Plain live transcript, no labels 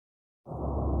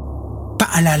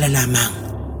Paalala lamang,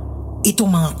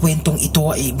 itong mga kwentong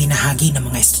ito ay binahagi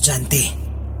ng mga estudyante,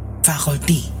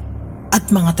 faculty, at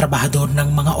mga trabahador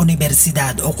ng mga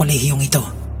universidad o kolehiyong ito.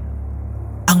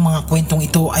 Ang mga kwentong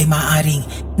ito ay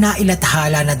maaaring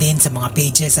nailathala na din sa mga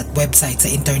pages at website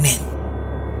sa internet.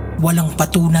 Walang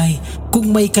patunay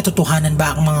kung may katotohanan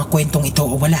ba ang mga kwentong ito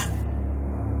o wala.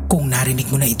 Kung narinig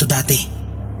mo na ito dati,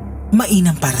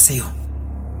 mainam para sa'yo.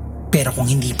 Pero kung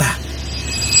hindi pa,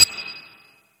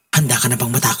 handa ka na bang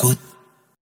matakot?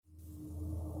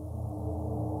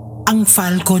 Ang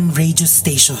Falcon Radio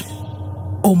Station,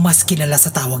 o mas kilala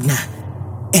sa tawag na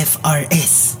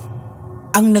FRS,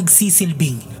 ang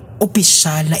nagsisilbing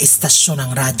opisyal na istasyon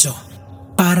ng radyo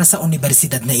para sa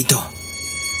universidad na ito.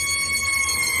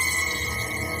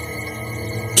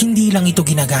 Hindi lang ito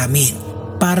ginagamit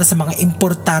para sa mga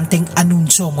importanteng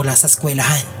anunsyo mula sa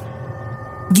eskwelahan.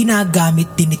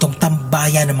 Ginagamit din itong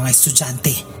tambayan ng mga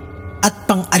estudyante at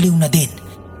pang-aliw na din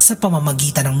sa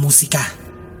pamamagitan ng musika.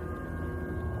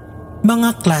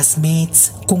 Mga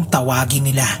classmates kung tawagin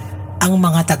nila ang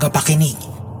mga tagapakinig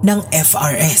ng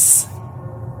FRS.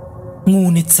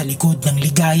 Ngunit sa likod ng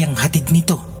ligayang hatid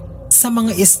nito sa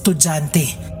mga estudyante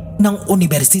ng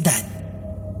universidad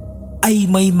ay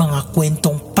may mga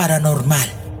kwentong paranormal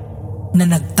na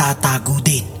nagtatago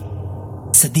din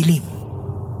sa dilim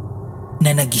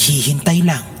na naghihintay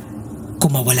lang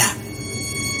kumawala.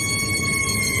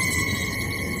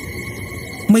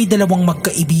 May dalawang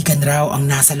magkaibigan raw ang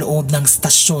nasa loob ng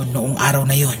stasyon noong araw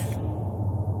na yon.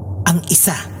 Ang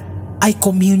isa ay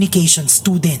communication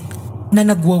student na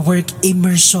nagwa-work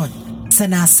immersion sa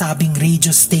nasabing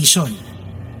radio station.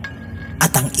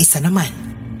 At ang isa naman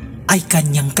ay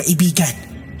kanyang kaibigan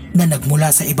na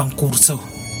nagmula sa ibang kurso.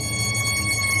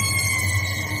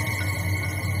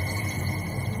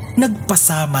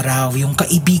 Nagpasama raw yung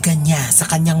kaibigan niya sa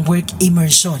kanyang work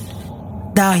immersion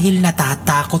dahil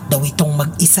natatakot daw itong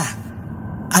mag-isa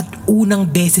at unang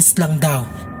beses lang daw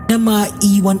na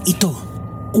maiwan ito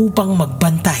upang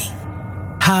magbantay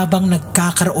habang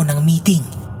nagkakaroon ng meeting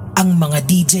ang mga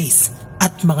DJs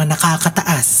at mga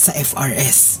nakakataas sa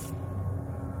FRS.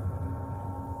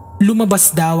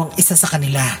 Lumabas daw ang isa sa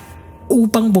kanila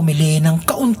upang bumili ng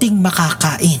kaunting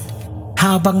makakain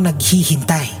habang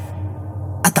naghihintay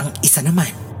at ang isa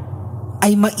naman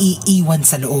ay maiiwan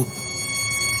sa loob.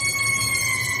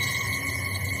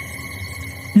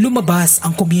 Lumabas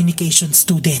ang communication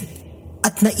student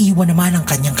at naiwan naman ang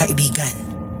kanyang kaibigan.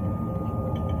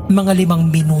 Mga 5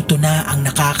 minuto na ang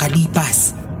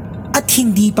nakakalipas at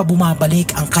hindi pa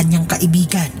bumabalik ang kanyang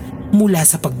kaibigan mula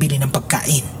sa pagbili ng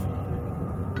pagkain.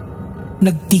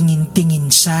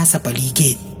 Nagtingin-tingin siya sa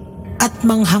paligid at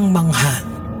manghang-mangha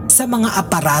sa mga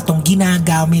aparatong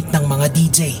ginagamit ng mga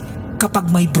DJ kapag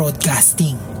may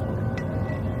broadcasting.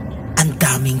 Ang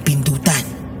daming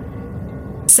pindutan.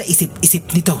 Sa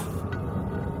isip-isip nito,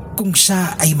 kung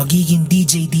siya ay magiging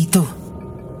DJ dito,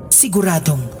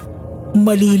 siguradong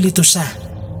malilito siya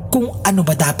kung ano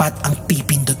ba dapat ang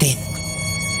pipindutin.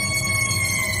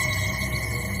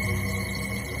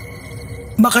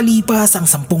 Makalipas ang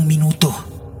 10 minuto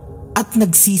at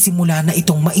nagsisimula na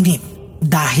itong mainip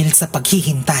dahil sa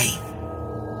paghihintay.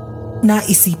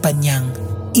 Naisipan niyang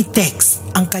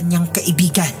i-text ang kanyang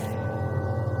kaibigan.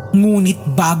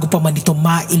 Ngunit bago pa man ito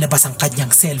mailabas ang kanyang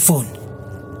cellphone,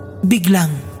 biglang,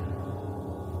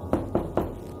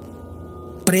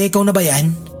 "Pre, ikaw na ba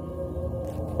yan?"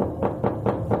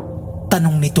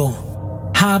 Tanong nito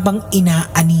habang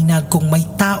inaaninag kung may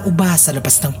tao ba sa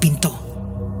labas ng pinto.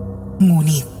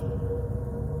 Ngunit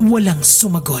walang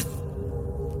sumagot.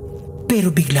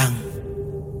 Pero biglang,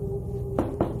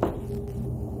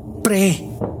 "Pre,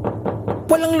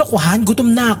 walang lokohan,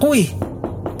 gutom na ako eh.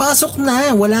 Pasok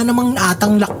na, wala namang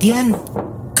atang lakyan."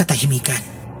 Katahimikan.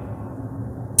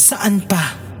 Saan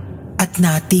pa at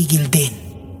natigil din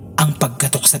ang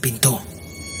pagkatok sa pinto.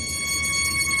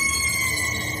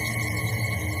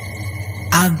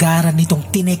 Agaran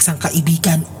nitong tinex ang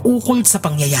kaibigan ukol sa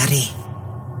pangyayari.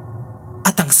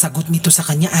 At ang sagot nito sa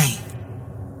kanya ay,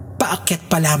 paakyat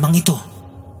pa lamang ito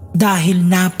dahil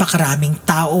napakaraming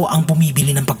tao ang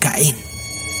bumibili ng pagkain.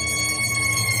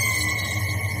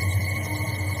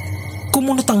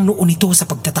 Kumunot ang noo nito sa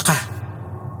pagtataka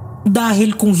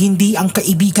dahil kung hindi ang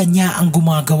kaibigan niya ang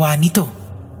gumagawa nito,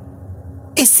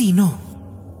 sino?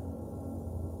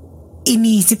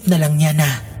 Inisip na lang niya na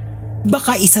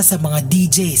baka isa sa mga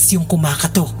DJs yung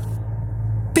kumakatok.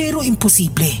 Pero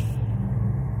imposible.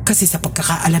 Kasi sa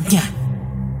pagkakaalam niya,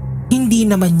 hindi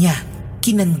naman niya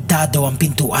kinandado ang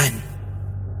pintuan.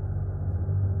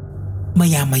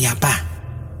 Maya-maya pa,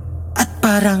 at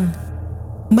parang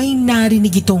may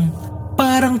narinig itong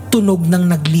parang tunog ng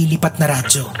naglilipat na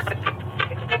radyo.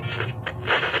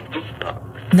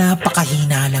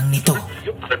 Napakahina lang nito,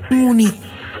 ngunit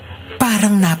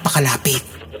parang napakalapit.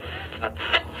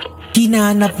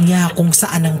 Hinanap niya kung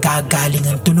saan ang gagaling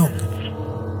ang tunog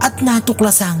at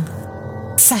natuklasang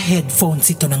sa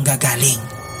headphones ito nang gagaling.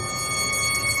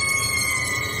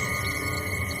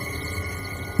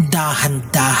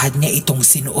 Dahan-dahan niya itong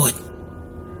sinuot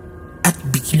at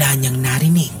bigla niyang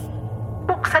narinig.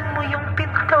 Buksan mo yung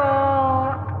pinto.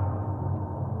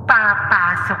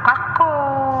 Papasok ako.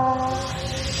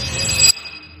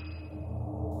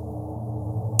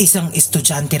 Isang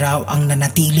estudyante raw ang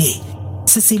nanatili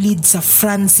sa silid sa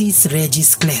Francis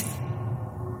Regis Clet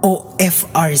o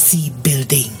FRC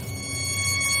building.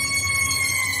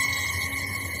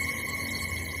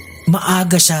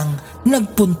 Maaga siyang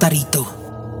nagpunta rito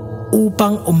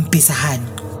upang umpisahan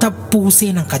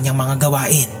tapusin ang kanyang mga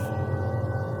gawain,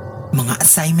 mga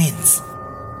assignments,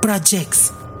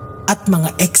 projects at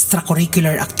mga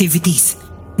extracurricular activities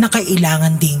na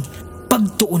kailangan ding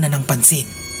pagtuunan ng pansin.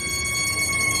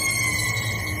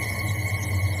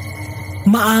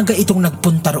 Maaga itong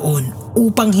nagpunta roon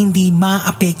upang hindi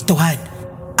maapektuhan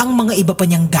ang mga iba pa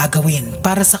niyang gagawin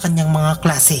para sa kanyang mga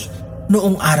klase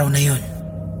noong araw na yon.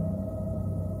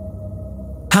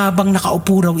 Habang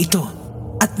nakaupo raw ito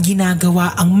at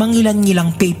ginagawa ang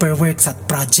mangilan-ngilang paperworks at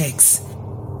projects,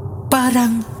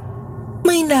 parang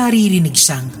may naririnig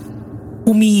siyang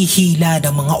humihila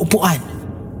ng mga upuan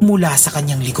mula sa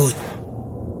kanyang likod.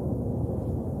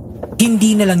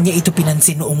 Hindi na lang niya ito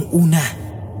pinansin noong una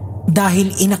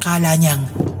dahil inakala niyang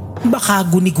baka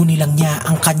guni-guni lang niya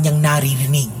ang kanyang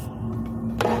naririnig.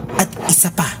 At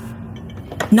isa pa,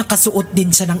 nakasuot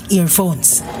din siya ng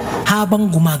earphones habang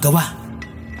gumagawa,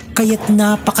 kaya't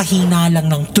napakahina lang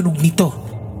ng tunog nito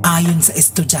ayon sa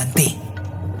estudyante.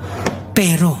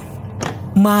 Pero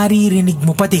maririnig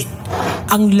mo pa din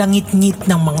ang langit-ngit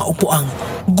ng mga upuang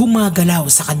gumagalaw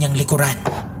sa kanyang likuran.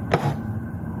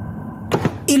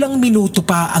 Ilang minuto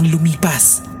pa ang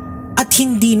lumipas at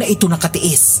hindi na ito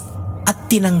nakatiis at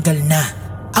tinanggal na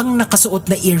ang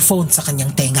nakasuot na earphone sa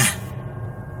kanyang tenga.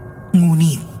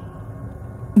 Ngunit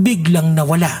biglang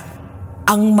nawala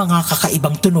ang mga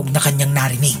kakaibang tunog na kanyang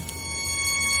narinig.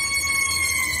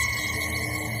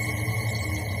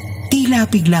 Tila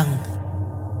biglang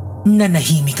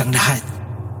nanahimik ang lahat.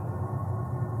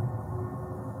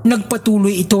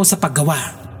 Nagpatuloy ito sa paggawa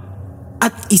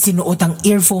at isinuot ang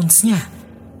earphones niya,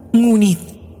 ngunit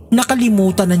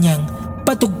nakalimutan na niyang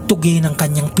patugtugin ang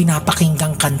kanyang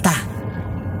pinapakinggang kanta.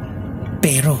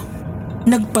 Pero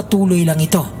nagpatuloy lang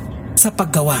ito sa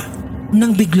paggawa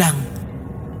nang biglang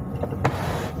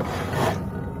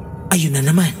ayun na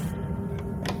naman.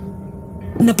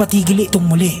 Napatigil itong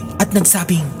muli at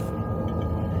nagsabing,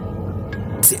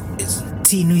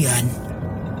 Sino yan?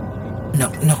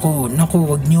 Naku,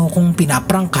 wag niyo akong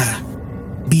pinaprangka.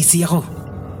 Busy ako.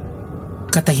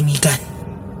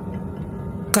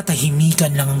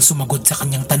 Katahimikan lang ang sumagot sa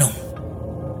kanyang tanong.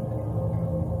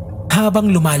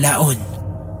 Habang lumalaon,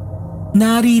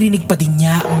 naririnig pa din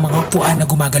niya ang mga upuan na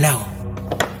gumagalaw.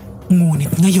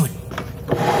 Ngunit ngayon,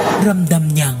 ramdam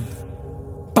niyang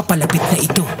papalapit na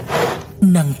ito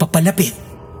nang papalapit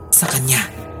sa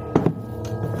kanya.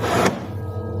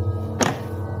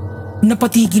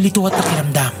 Napatigil ito at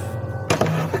nakiramdam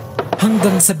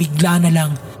hanggang sa bigla na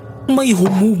lang may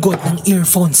humugot ng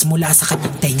earphones mula sa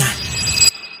kanyang tenga.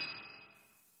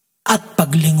 At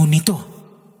paglingon nito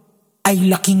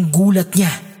ay laking gulat niya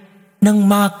nang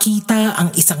makita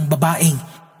ang isang babaeng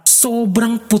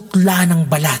sobrang putla ng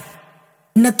balat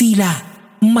na tila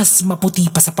mas maputi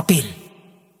pa sa papel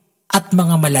at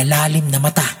mga malalalim na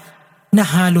mata na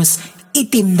halos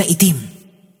itim na itim.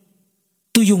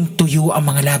 Tuyong-tuyo ang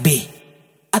mga labi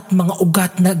at mga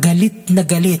ugat na galit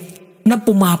na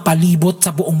pumapalibot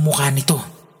sa buong mukha nito.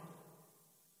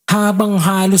 Habang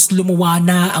halos lumuwa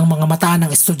na ang mga mata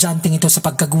ng estudyanteng ito sa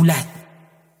pagkagulat,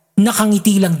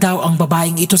 nakangiti lang daw ang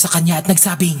babaeng ito sa kanya at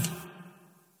nagsabing,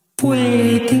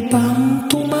 "Pwede bang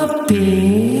tumabi?"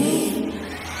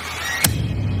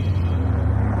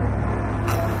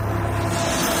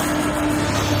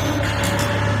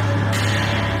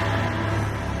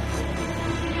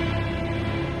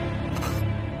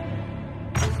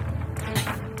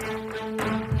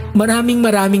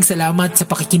 Maraming salamat sa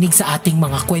pakikinig sa ating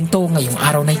mga kwento ngayong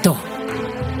araw na ito.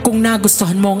 Kung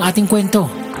nagustuhan mo ang ating kwento,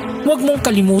 huwag mong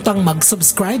kalimutang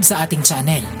mag-subscribe sa ating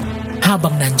channel.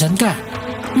 Habang nandyan ka,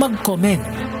 mag-comment,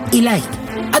 i-like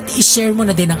at i-share mo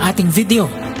na din ang ating video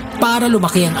para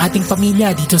lumaki ang ating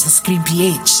pamilya dito sa Scream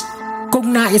PH.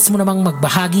 Kung nais mo namang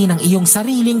magbahagi ng iyong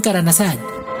sariling karanasan,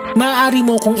 maaari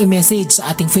mo kong i-message sa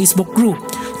ating Facebook group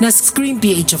na Scream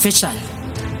PH Official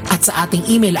at sa ating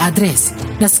email address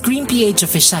na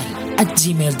screamphoficial@gmail.com.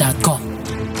 gmail.com.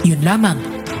 Yun lamang,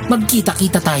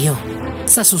 magkita-kita tayo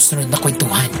sa susunod na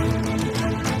kwentuhan.